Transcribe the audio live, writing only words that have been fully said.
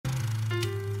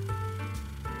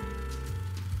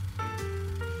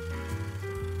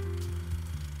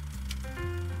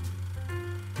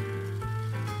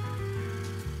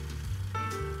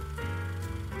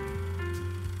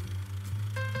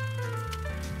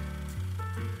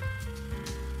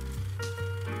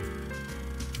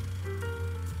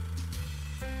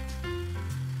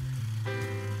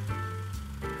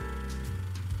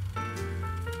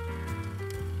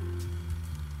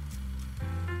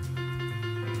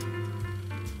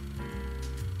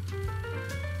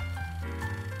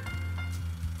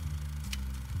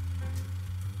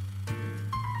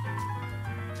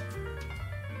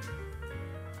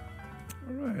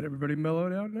right, everybody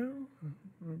mellowed out now?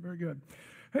 Very good.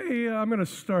 Hey, I'm going to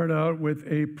start out with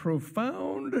a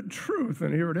profound truth,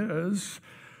 and here it is.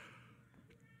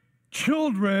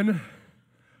 Children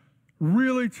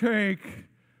really take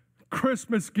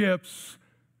Christmas gifts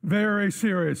very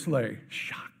seriously.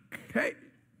 Shock. Hey,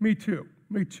 me too.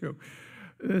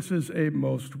 This is a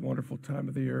most wonderful time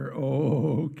of the year.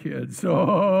 Oh, kids,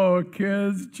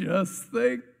 just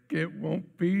think it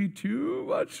won't be too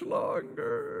much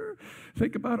longer.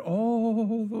 Think about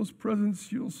all those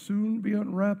presents you'll soon be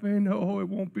unwrapping. Oh, it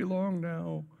won't be long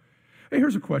now. Hey,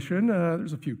 here's a question.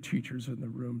 There's a few teachers in the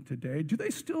room today. Do they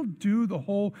still do the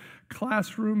whole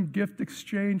classroom gift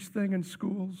exchange thing in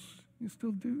schools? You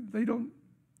still do? They don't?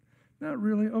 Not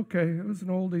really? Okay, it was an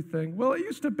oldie thing. Well, it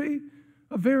used to be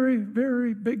a very,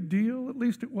 very big deal. At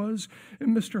least it was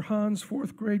in Mr. Hahn's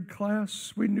fourth grade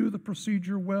class. We knew the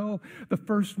procedure well. The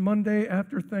first Monday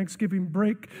after Thanksgiving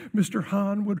break, Mr.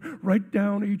 Hahn would write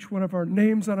down each one of our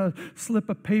names on a slip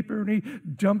of paper, and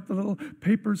he'd dump the little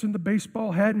papers in the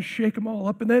baseball hat and shake them all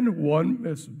up. And then one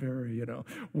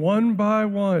by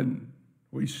one,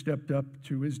 we stepped up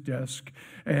to his desk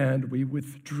and we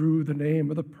withdrew the name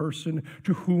of the person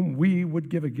to whom we would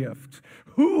give a gift.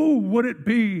 Who would it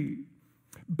be?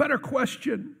 Better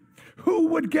question, who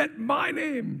would get my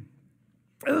name?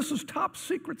 And this is top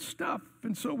secret stuff,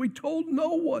 and so we told no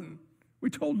one. We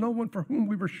told no one for whom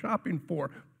we were shopping for,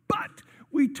 but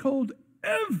we told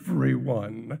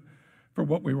everyone for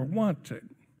what we were wanting.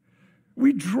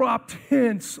 We dropped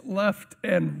hints left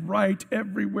and right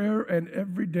everywhere and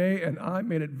every day, and I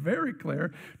made it very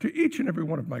clear to each and every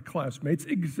one of my classmates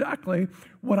exactly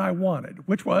what I wanted,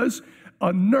 which was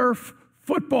a Nerf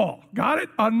football. Got it?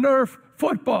 A Nerf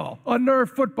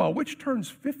football, which turns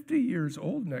 50 years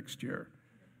old next year.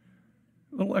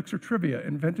 A little extra trivia,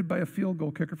 invented by a field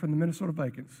goal kicker from the Minnesota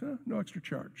Vikings. No extra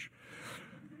charge.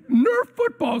 Nerf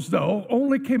footballs, though,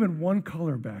 only came in one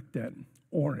color back then,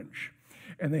 orange.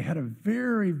 And they had a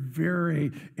very,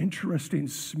 very interesting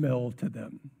smell to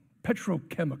them.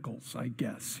 Petrochemicals, I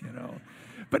guess,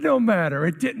 But no matter,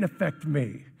 it didn't affect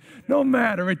me.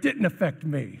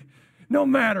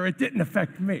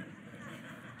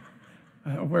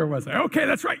 Where was I? Okay,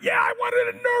 that's right. Yeah, I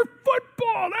wanted a Nerf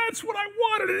football. That's what I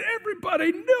wanted, and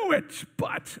everybody knew it.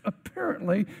 But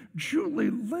apparently, Julie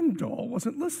Lindahl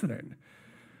wasn't listening.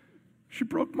 She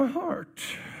broke my heart.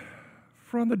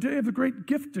 For on the day of the great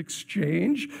gift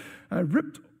exchange, I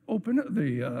ripped open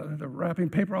the wrapping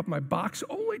paper off my box,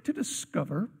 only to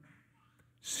discover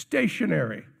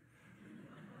stationery.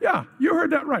 Yeah, you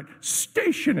heard that right.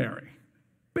 Stationery.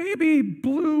 Baby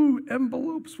blue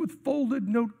envelopes with folded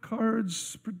note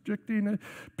cards predicting a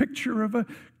picture of a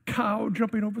cow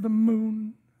jumping over the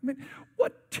moon. I mean,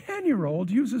 what 10-year-old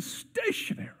uses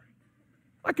stationery?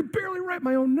 I could barely write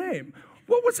my own name.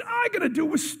 What was I going to do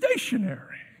with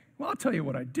stationery? Well, I'll tell you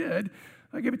what I did.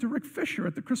 I gave it to Rick Fisher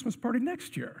at the Christmas party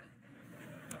next year.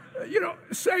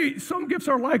 Say some gifts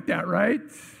are like that, right?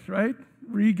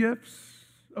 Re-gifts,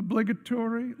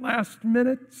 obligatory, last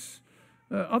minutes.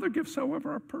 Other gifts,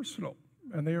 however, are personal,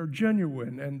 and they are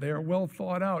genuine, and they are well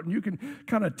thought out. And you can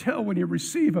kind of tell when you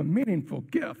receive a meaningful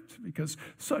gift, because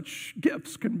such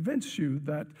gifts convince you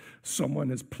that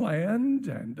someone has planned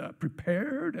and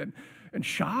prepared and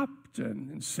shopped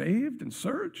and saved and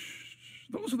searched.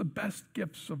 Those are the best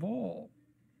gifts of all.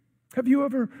 Have you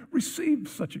ever received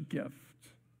such a gift?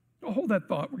 Well, hold that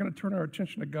thought. We're going to turn our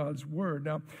attention to God's Word.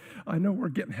 Now, I know we're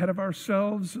getting ahead of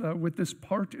ourselves with this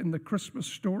part in the Christmas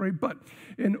story, but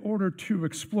in order to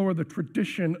explore the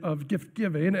tradition of gift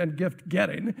giving and gift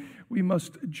getting, we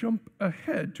must jump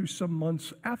ahead to some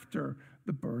months after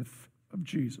the birth of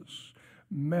Jesus.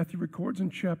 Matthew records in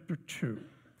chapter 2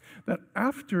 that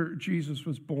after Jesus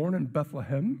was born in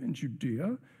Bethlehem in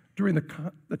Judea, during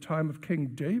the time of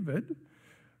King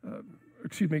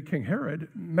Herod,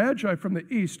 Magi from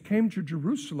the east came to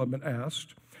Jerusalem and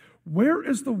asked, "Where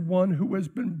is the one who has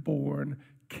been born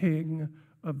King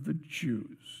of the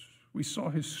Jews? We saw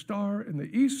his star in the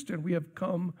east, and we have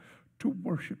come to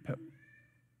worship him."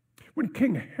 When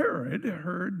King Herod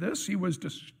heard this, he was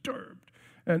disturbed,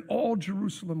 and all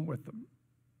Jerusalem with him.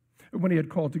 And when he had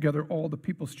called together all the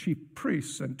people's chief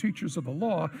priests and teachers of the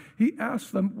law, he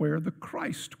asked them where the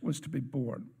Christ was to be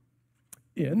born.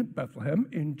 "In Bethlehem,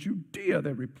 in Judea,"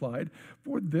 they replied,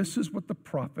 "for this is what the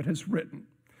prophet has written.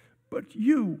 But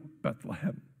you,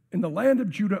 Bethlehem, in the land of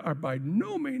Judah, are by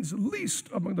no means least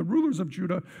among the rulers of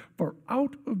Judah, for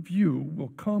out of you will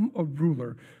come a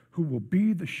ruler who will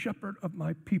be the shepherd of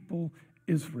my people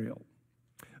Israel."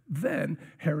 Then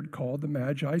Herod called the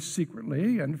Magi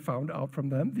secretly and found out from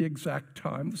them the exact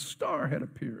time the star had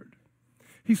appeared.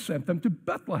 He sent them to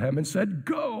Bethlehem and said,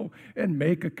 "Go and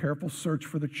make a careful search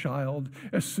for the child.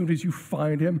 As soon as you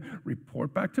find him,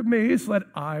 report back to me so that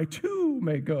I too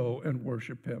may go and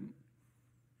worship him."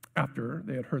 After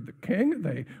they had heard the king,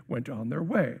 they went on their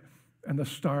way. And the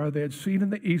star they had seen in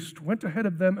the east went ahead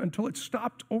of them until it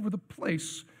stopped over the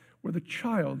place where the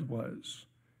child was.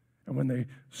 And when they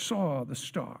saw the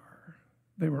star,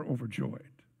 they were overjoyed.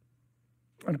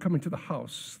 On coming to the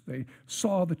house, they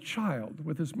saw the child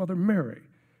with his mother Mary,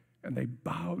 and they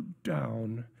bowed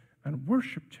down and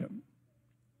worshiped him.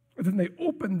 And then they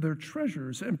opened their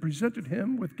treasures and presented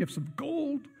him with gifts of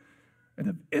gold and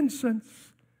of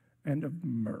incense and of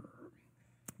myrrh.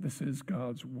 This is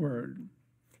God's word.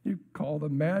 You call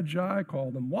them magi,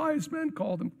 call them wise men,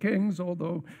 call them kings,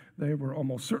 although they were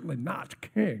almost certainly not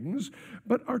kings,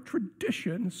 but our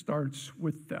tradition starts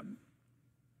with them.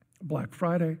 Black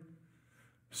Friday,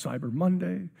 Cyber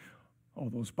Monday, all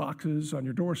those boxes on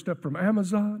your doorstep from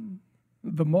Amazon,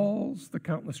 the malls, the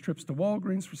countless trips to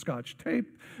Walgreens for Scotch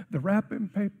tape, the wrapping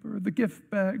paper, the gift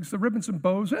bags, the ribbons and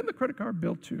bows, and the credit card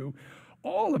bill too.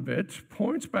 All of it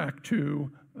points back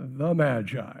to the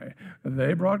Magi.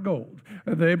 They brought gold,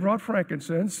 they brought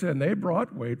frankincense, and they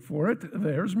brought, wait for it,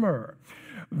 there's myrrh.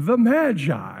 The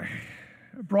Magi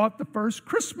brought the first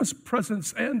Christmas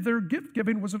presents, and their gift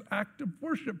giving was an act of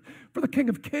worship for the King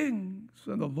of Kings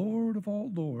and the Lord of all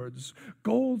lords.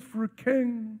 Gold for a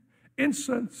king,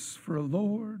 incense for a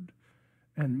lord,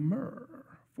 and myrrh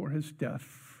for his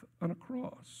death on a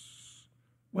cross.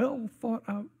 Well thought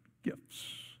out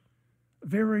gifts,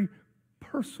 very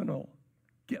personal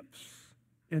gifts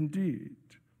indeed.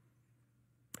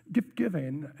 Gift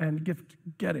giving and gift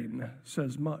getting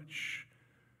says much.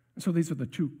 So these are the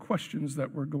two questions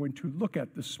that we're going to look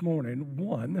at this morning.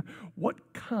 One,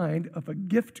 what kind of a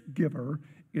gift giver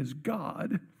is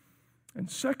God? And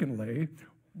secondly,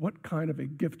 what kind of a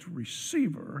gift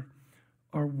receiver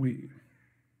are we?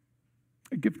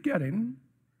 A gift getting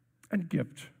and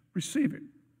gift receiving.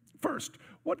 First,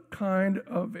 what kind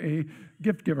of a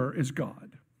gift giver is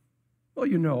God? Well,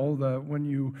 you know that when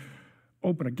you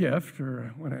open a gift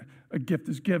or when a gift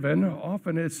is given,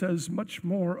 often it says much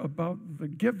more about the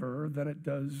giver than it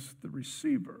does the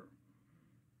receiver.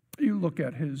 You look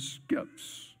at his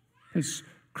gifts, his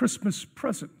Christmas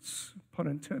presents, pun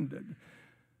intended,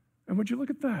 and would you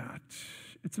look at that?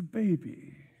 It's a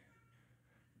baby.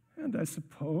 And I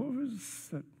suppose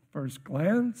at first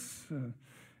glance,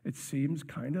 it seems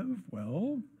kind of,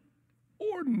 well,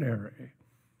 ordinary.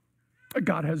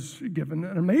 God has given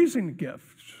an amazing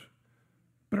gift,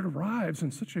 but it arrives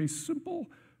in such a simple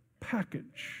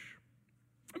package.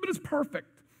 But it's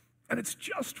perfect, and it's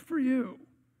just for you.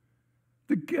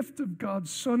 The gift of God's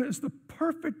Son is the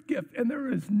perfect gift, and there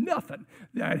is nothing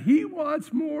that he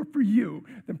wants more for you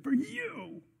than for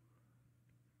you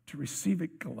to receive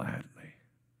it gladly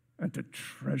and to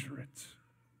treasure it.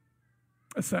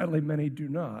 Sadly, many do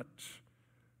not.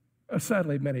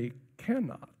 Sadly, many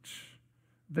cannot.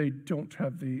 They don't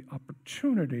have the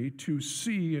opportunity to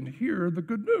see and hear the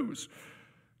good news.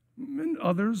 And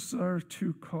others are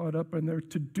too caught up in their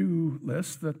to-do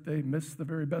list that they miss the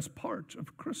very best part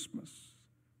of Christmas.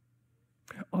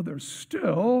 Others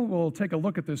still will take a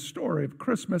look at this story of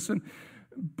Christmas,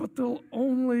 but they'll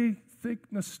only think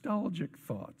nostalgic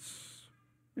thoughts.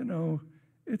 You know,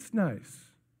 it's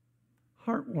nice,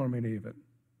 heartwarming even.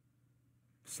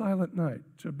 Silent night,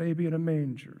 a baby in a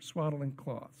manger, swaddling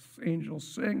cloths. Angels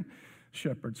sing,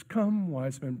 shepherds come,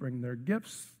 wise men bring their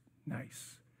gifts.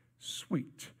 Nice,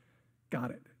 sweet,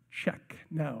 got it, check.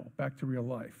 Now, back to real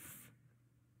life.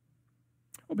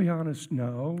 I'll be honest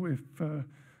now, if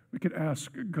we could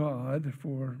ask God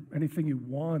for anything you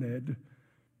wanted,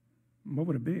 what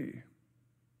would it be?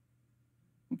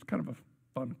 It's kind of a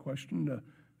fun question to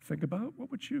think about. What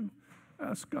would you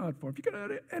ask God for? If you could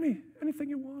have anything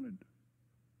you wanted.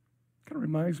 Kind of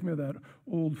reminds me of that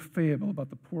old fable about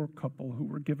the poor couple who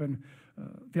were given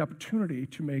the opportunity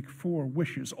to make 4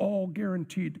 wishes, all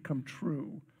guaranteed to come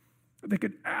true. They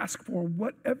could ask for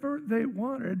whatever they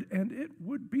wanted, and it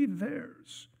would be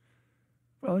theirs.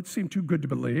 Well, it seemed too good to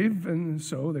believe, and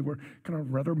so they were kind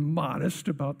of rather modest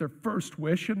about their first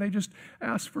wish, and they just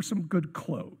asked for some good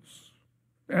clothes.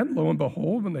 And lo and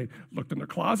behold, when they looked in their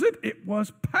closet, it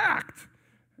was packed.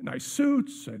 Nice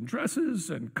suits and dresses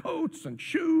and coats and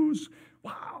shoes.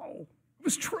 Wow, it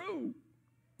was true.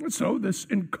 And so this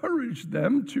encouraged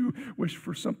them to wish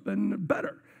for something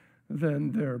better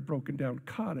than their broken down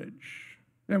cottage.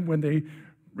 And when they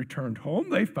returned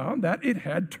home, they found that it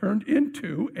had turned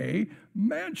into a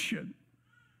mansion.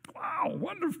 Wow,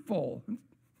 wonderful.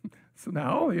 So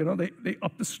now, they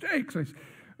up the stakes.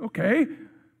 Okay,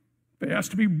 they asked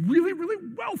to be really,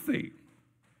 really wealthy.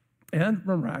 And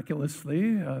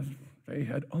miraculously, they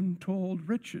had untold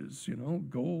riches,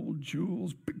 gold,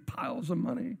 jewels, big piles of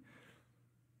money.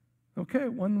 Okay,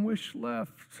 one wish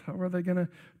left. How are they going to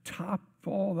top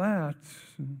all that?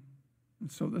 And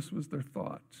so this was their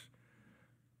thought.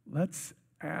 Let's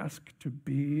ask to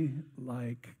be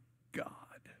like God.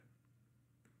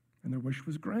 And their wish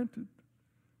was granted,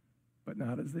 but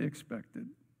not as they expected.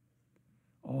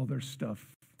 All their stuff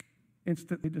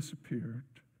instantly disappeared.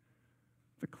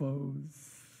 The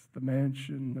clothes, the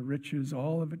mansion, the riches,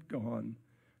 all of it gone.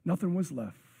 Nothing was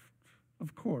left,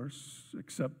 of course,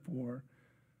 except for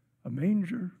a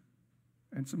manger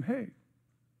and some hay.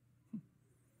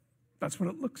 That's what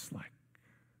it looks like.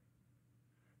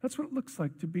 That's what it looks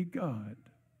like to be God.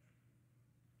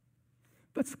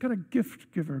 That's the kind of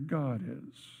gift giver God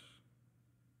is.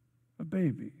 A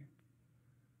baby,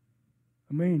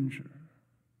 a manger,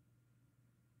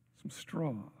 some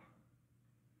straw.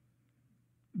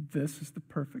 This is the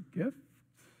perfect gift.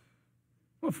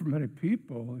 Well, for many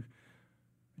people,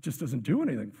 it just doesn't do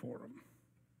anything for them.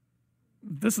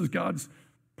 This is God's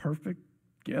perfect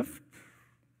gift.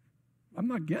 I'm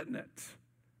not getting it.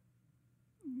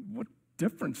 What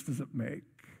difference does it make?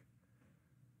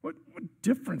 What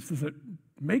difference does it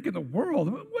make in the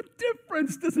world? What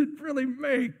difference does it really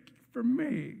make for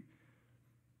me?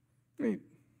 I mean,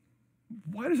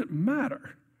 why does it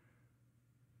matter?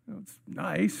 It's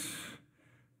nice,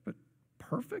 but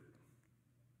perfect?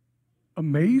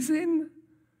 Amazing?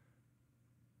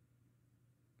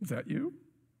 Is that you?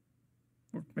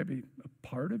 Or maybe a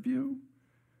part of you?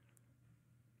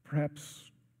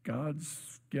 Perhaps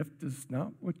God's gift is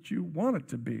not what you want it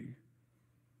to be.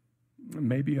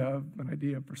 Maybe you have an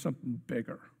idea for something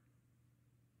bigger,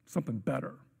 something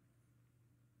better.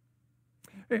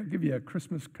 Hey, I'll give you a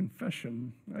Christmas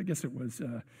confession. I guess it was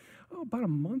about a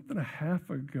month and a half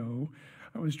ago.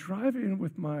 I was driving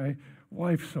with my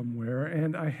wife somewhere,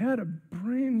 and I had a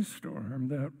brainstorm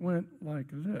that went like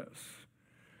this.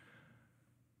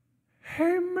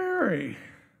 Hey, Mary,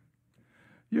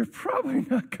 you're probably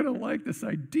not going to like this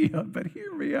idea, but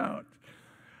hear me out.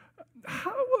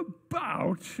 How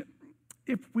about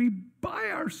if we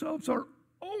buy ourselves our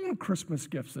own Christmas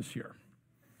gifts this year?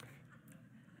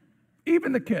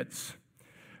 Even the kids.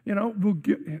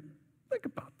 Think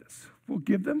about this. We'll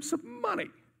give them some money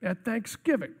at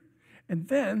Thanksgiving. And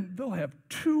then they'll have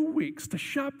 2 weeks to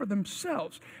shop for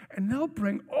themselves. And they'll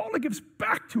bring all the gifts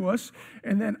back to us.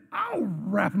 And then I'll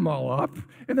wrap them all up.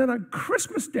 And then on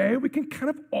Christmas Day, we can kind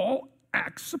of all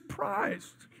act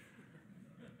surprised.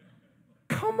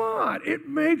 Come on, it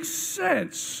makes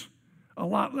sense. A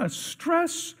lot less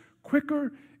stress,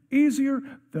 quicker, easier.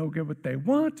 They'll get what they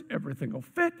want. Everything will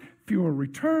fit. Fewer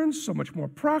returns, so much more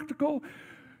practical.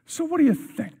 So what do you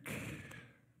think?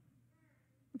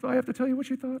 Do I have to tell you what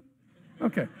you thought?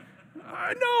 Okay.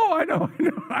 I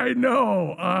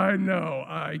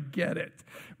get it.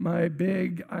 My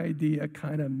big idea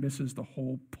kind of misses the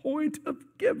whole point of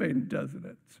giving, doesn't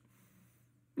it?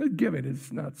 Giving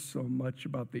is not so much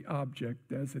about the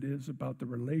object as it is about the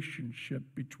relationship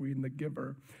between the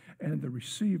giver and the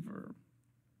receiver.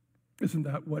 Isn't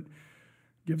that what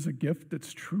gives a gift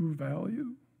its true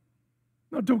value?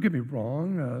 Now, don't get me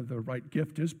wrong, the right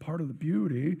gift is part of the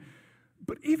beauty,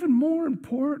 but even more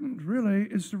important, really,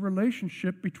 is the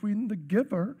relationship between the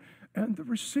giver and the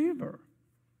receiver.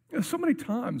 So many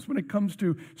times when it comes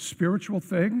to spiritual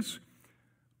things,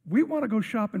 we want to go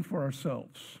shopping for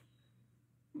ourselves,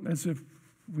 as if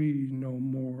we know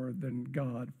more than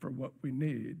God for what we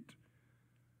need.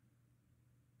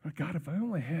 Oh, God, if I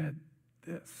only had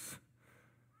this,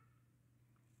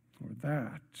 or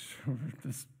that, or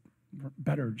this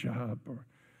better job, or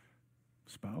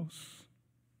spouse,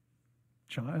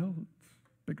 child,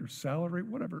 bigger salary,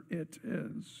 whatever it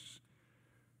is.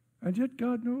 And yet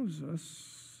God knows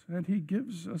us, and He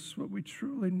gives us what we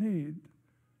truly need.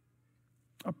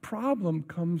 A problem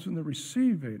comes in the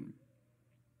receiving,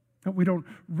 that we don't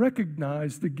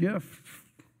recognize the gift.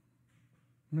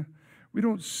 We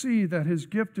don't see that His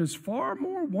gift is far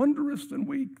more wondrous than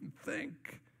we can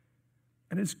think.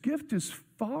 And His gift is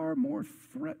far more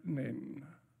threatening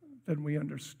than we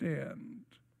understand.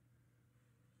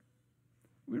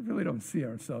 We really don't see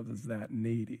ourselves as that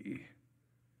needy.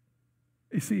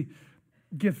 You see,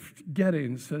 gift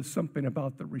getting says something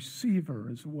about the receiver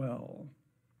as well.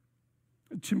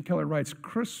 Tim Keller writes,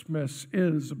 Christmas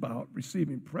is about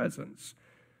receiving presents,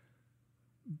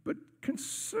 but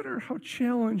consider how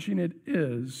challenging it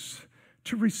is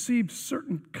to receive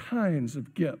certain kinds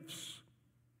of gifts.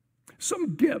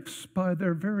 Some gifts, by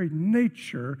their very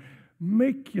nature,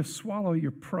 make you swallow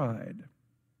your pride.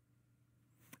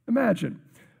 Imagine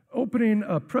opening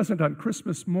a present on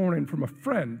Christmas morning from a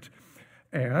friend,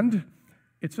 and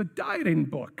it's a dieting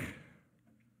book.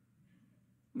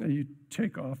 Now you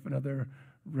take off another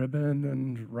ribbon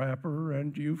and wrapper,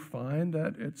 and you find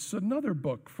that it's another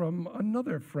book from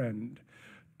another friend.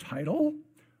 Title,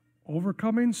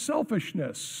 Overcoming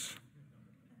Selfishness.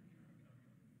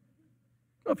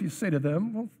 Well, if you say to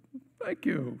them, well, thank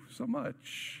you so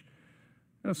much.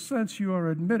 In a sense, you are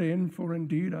admitting, for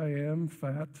indeed I am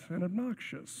fat and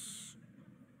obnoxious.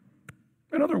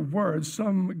 In other words,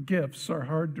 some gifts are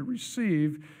hard to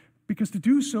receive because to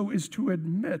do so is to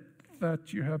admit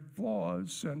that you have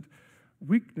flaws and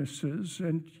weaknesses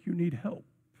and you need help.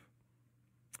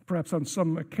 Perhaps on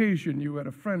some occasion you had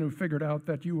a friend who figured out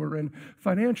that you were in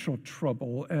financial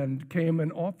trouble and came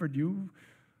and offered you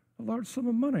a large sum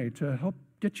of money to help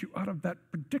get you out of that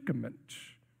predicament.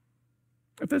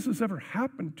 If this has ever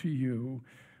happened to you,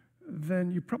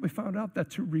 then you probably found out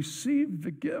that to receive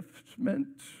the gift meant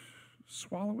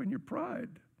swallowing your pride.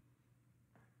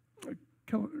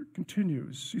 Keller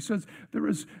continues. He says, there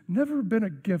has never been a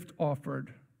gift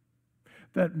offered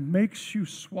that makes you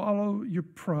swallow your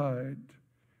pride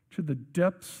to the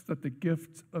depths that the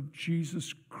gift of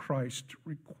Jesus Christ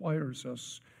requires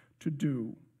us to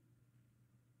do.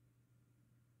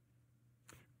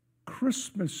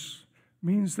 Christmas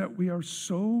means that we are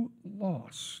so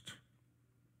lost,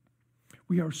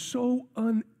 we are so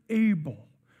unable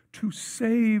to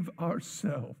save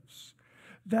ourselves,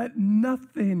 that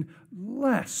nothing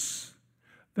less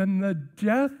than the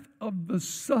death of the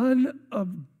Son of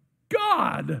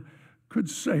God could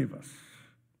save us.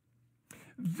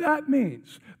 That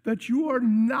means that you are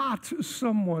not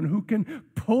someone who can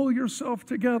pull yourself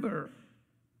together.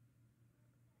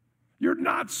 You're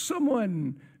not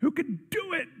someone who can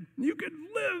do it. You can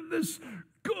live this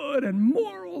good and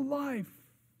moral life.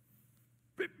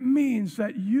 It means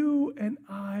that you and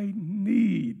I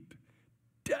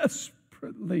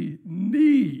desperately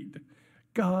need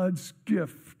God's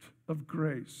gift of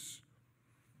grace.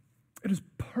 It is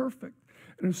perfect.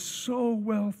 It is so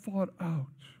well thought out.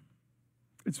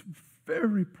 It's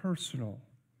very personal,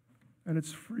 and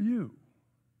it's for you.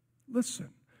 Listen,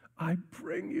 I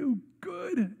bring you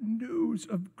good news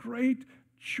of great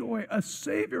joy. A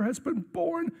Savior has been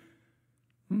born.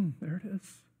 There it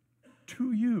is.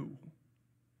 To you.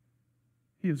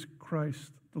 He is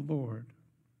Christ the Lord.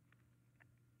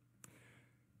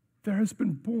 There has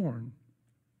been born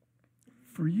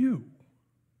for you.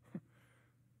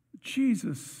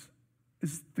 Jesus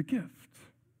is the gift.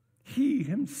 He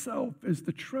himself is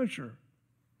the treasure.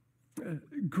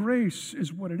 Grace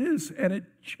is what it is, and it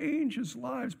changes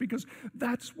lives because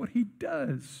that's what he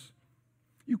does.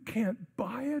 You can't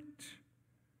buy it.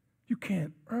 You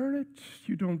can't earn it.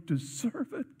 You don't deserve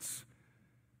it.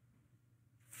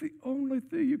 The only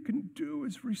thing you can do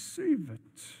is receive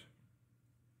it,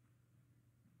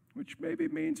 which maybe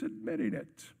means admitting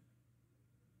it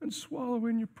and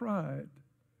swallowing your pride,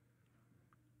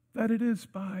 that it is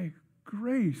by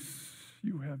grace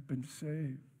you have been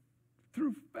saved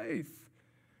through faith.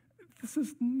 This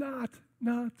is not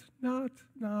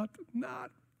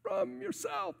from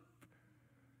yourself.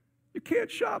 You can't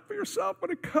shop for yourself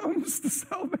when it comes to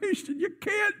salvation. You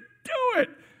can't do it.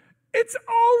 It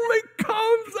only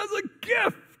comes as a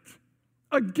gift.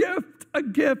 A gift, a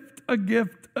gift, a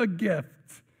gift, a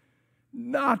gift.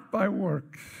 Not by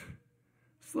works.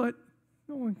 So that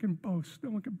no one can boast,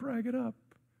 no one can brag it up.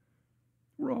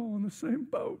 We're all in the same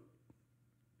boat.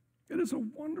 It is a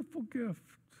wonderful gift.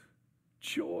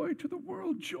 Joy to the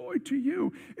world, joy to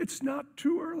you. It's not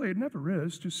too early, it never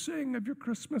is, to sing of your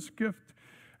Christmas gift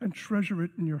and treasure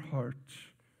it in your heart.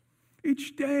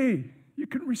 Each day, you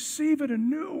can receive it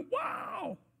anew.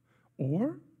 Wow!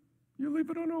 Or you leave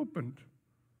it unopened.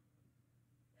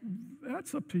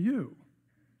 That's up to you.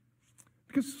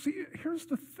 Because, see, here's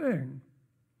the thing.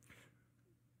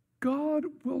 God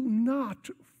will not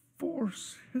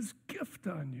force his gift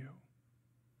on you.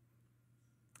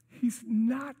 He's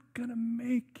not going to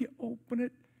make you open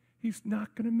it. He's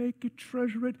not going to make you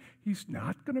treasure it. He's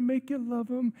not going to make you love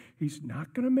him. He's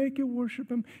not going to make you worship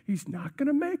him. He's not going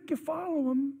to make you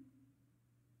follow him.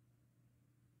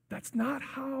 That's not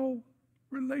how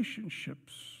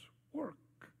relationships work.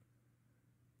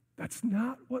 That's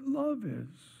not what love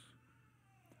is.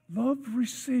 Love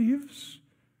receives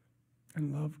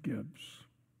and love gives.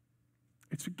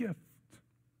 It's a gift.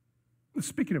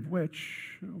 Speaking of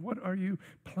which, what are you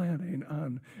planning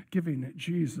on giving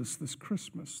Jesus this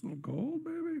Christmas? A little gold,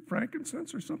 maybe?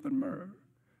 Frankincense or something? Myrrh?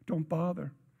 Don't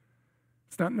bother.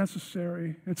 It's not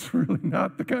necessary. It's really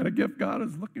not the kind of gift God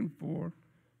is looking for.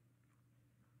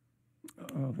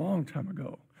 A long time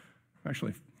ago,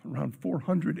 Actually, around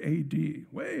 400 AD,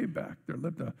 way back, there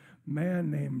lived a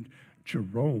man named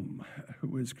Jerome,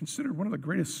 who is considered one of the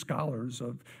greatest scholars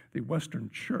of the Western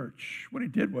Church. What he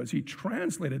did was he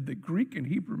translated the Greek and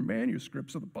Hebrew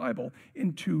manuscripts of the Bible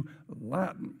into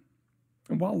Latin.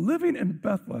 And while living in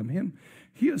Bethlehem,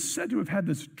 he is said to have had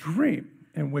this dream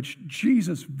in which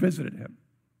Jesus visited him.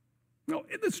 Now,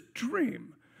 in this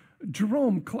dream,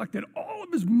 Jerome collected all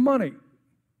of his money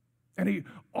and he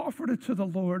offered it to the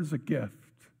Lord as a gift.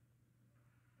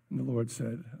 And the Lord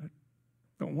said, "I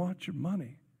don't want your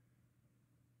money."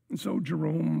 And so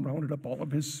Jerome rounded up all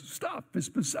of his stuff, his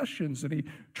possessions, and he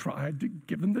tried to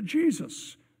give them to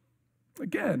Jesus.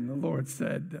 Again, the Lord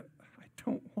said, "I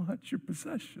don't want your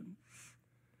possessions."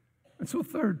 And so a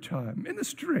third time, in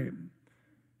this dream,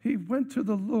 he went to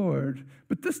the Lord,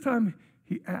 but this time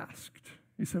he asked.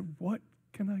 He said, "What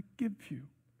can I give you?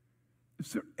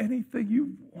 Is there anything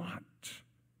you want?"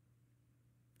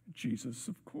 Jesus,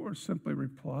 of course, simply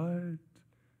replied,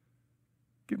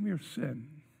 "Give me your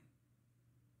sin.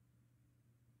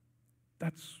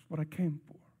 That's what I came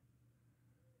for.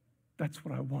 That's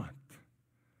what I want.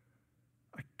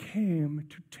 I came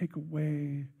to take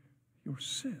away your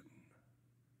sin."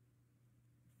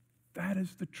 That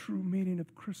is the true meaning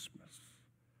of Christmas.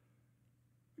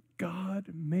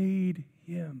 God made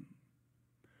him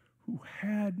who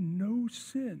had no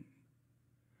sin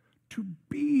to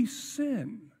be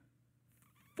sin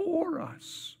for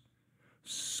us,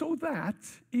 so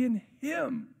that in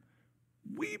him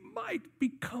we might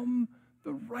become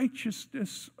the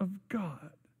righteousness of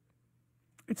God.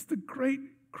 It's the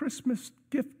great Christmas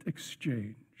gift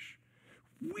exchange.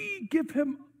 We give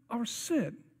him our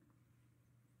sin.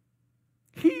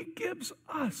 He gives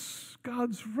us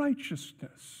God's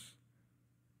righteousness.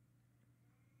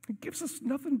 He gives us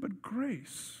nothing but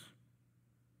grace.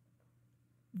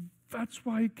 That's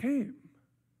why he came,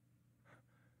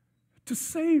 to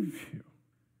save you.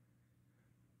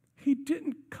 He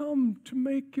didn't come to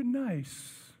make you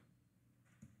nice.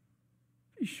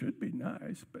 He should be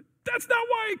nice, but that's not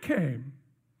why he came.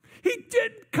 He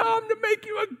didn't come to make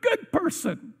you a good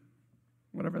person,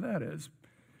 whatever that is.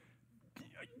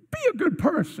 Be a good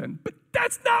person, but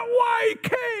that's not why he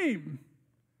came.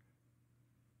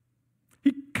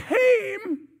 He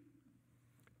came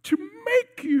to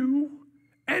make you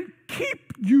and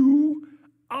keep you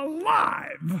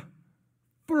alive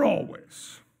for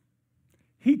always.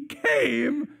 He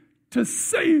came to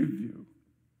save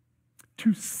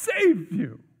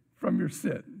you from your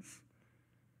sins.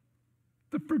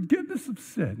 The forgiveness of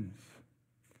sins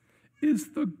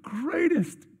is the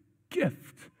greatest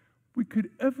gift we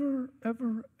could ever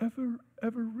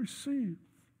receive.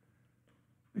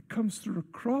 It comes through a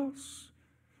cross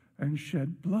and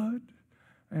shed blood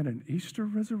and an Easter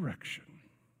resurrection.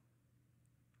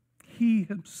 He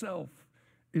himself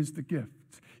is the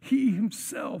gift. He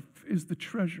himself is the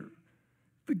treasure.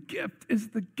 The gift is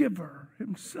the giver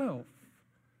himself.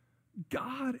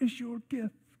 God is your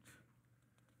gift.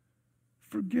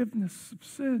 Forgiveness of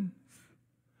sins.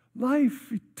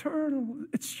 Life eternal,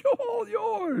 it's all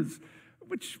yours,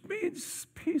 which means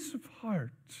peace of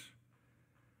heart.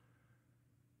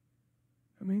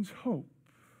 It means hope.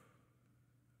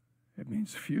 It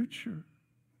means future.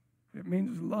 It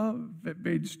means love. It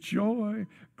means joy.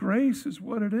 Grace is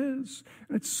what it is.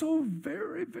 And it's so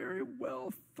very, very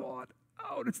well thought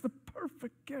out. It's the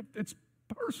perfect gift. It's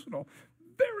personal,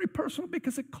 very personal,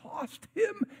 because it cost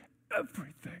him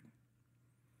everything.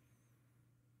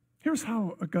 Here's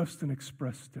how Augustine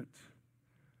expressed it.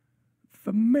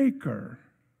 The Maker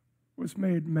was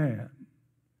made man,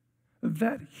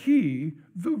 that he,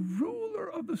 the ruler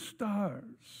of the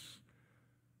stars,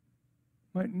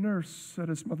 might nurse at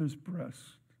his mother's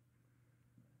breast,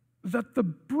 that the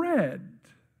bread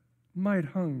might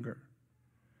hunger,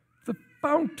 the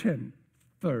fountain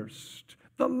thirst,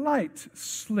 the light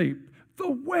sleep, the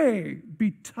way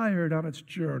be tired on its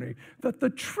journey, that the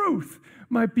truth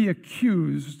might be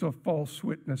accused of false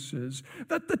witnesses,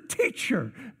 that the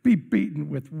teacher be beaten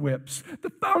with whips, the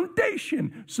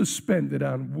foundation suspended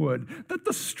on wood, that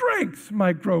the strength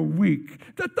might grow weak,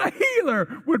 that the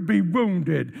healer would be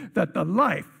wounded, that the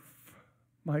life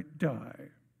might die.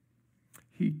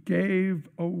 He gave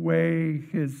away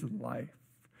his life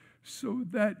so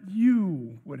that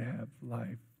you would have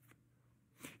life.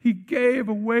 He gave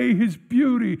away his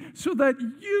beauty so that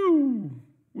you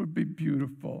would be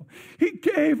beautiful. He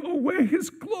gave away his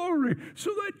glory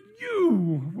so that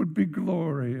you would be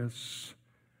glorious.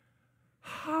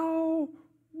 How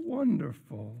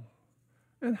wonderful,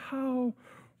 and how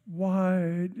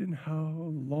wide, and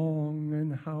how long,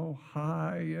 and how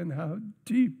high, and how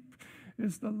deep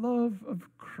is the love of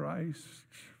Christ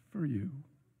for you.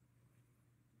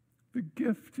 The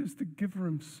gift is the giver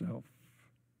himself.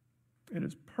 It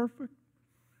is perfect,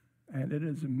 and it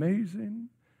is amazing,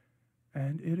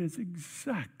 and it is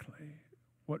exactly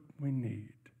what we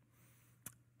need.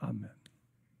 Amen.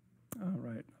 All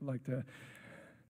right, I'd like to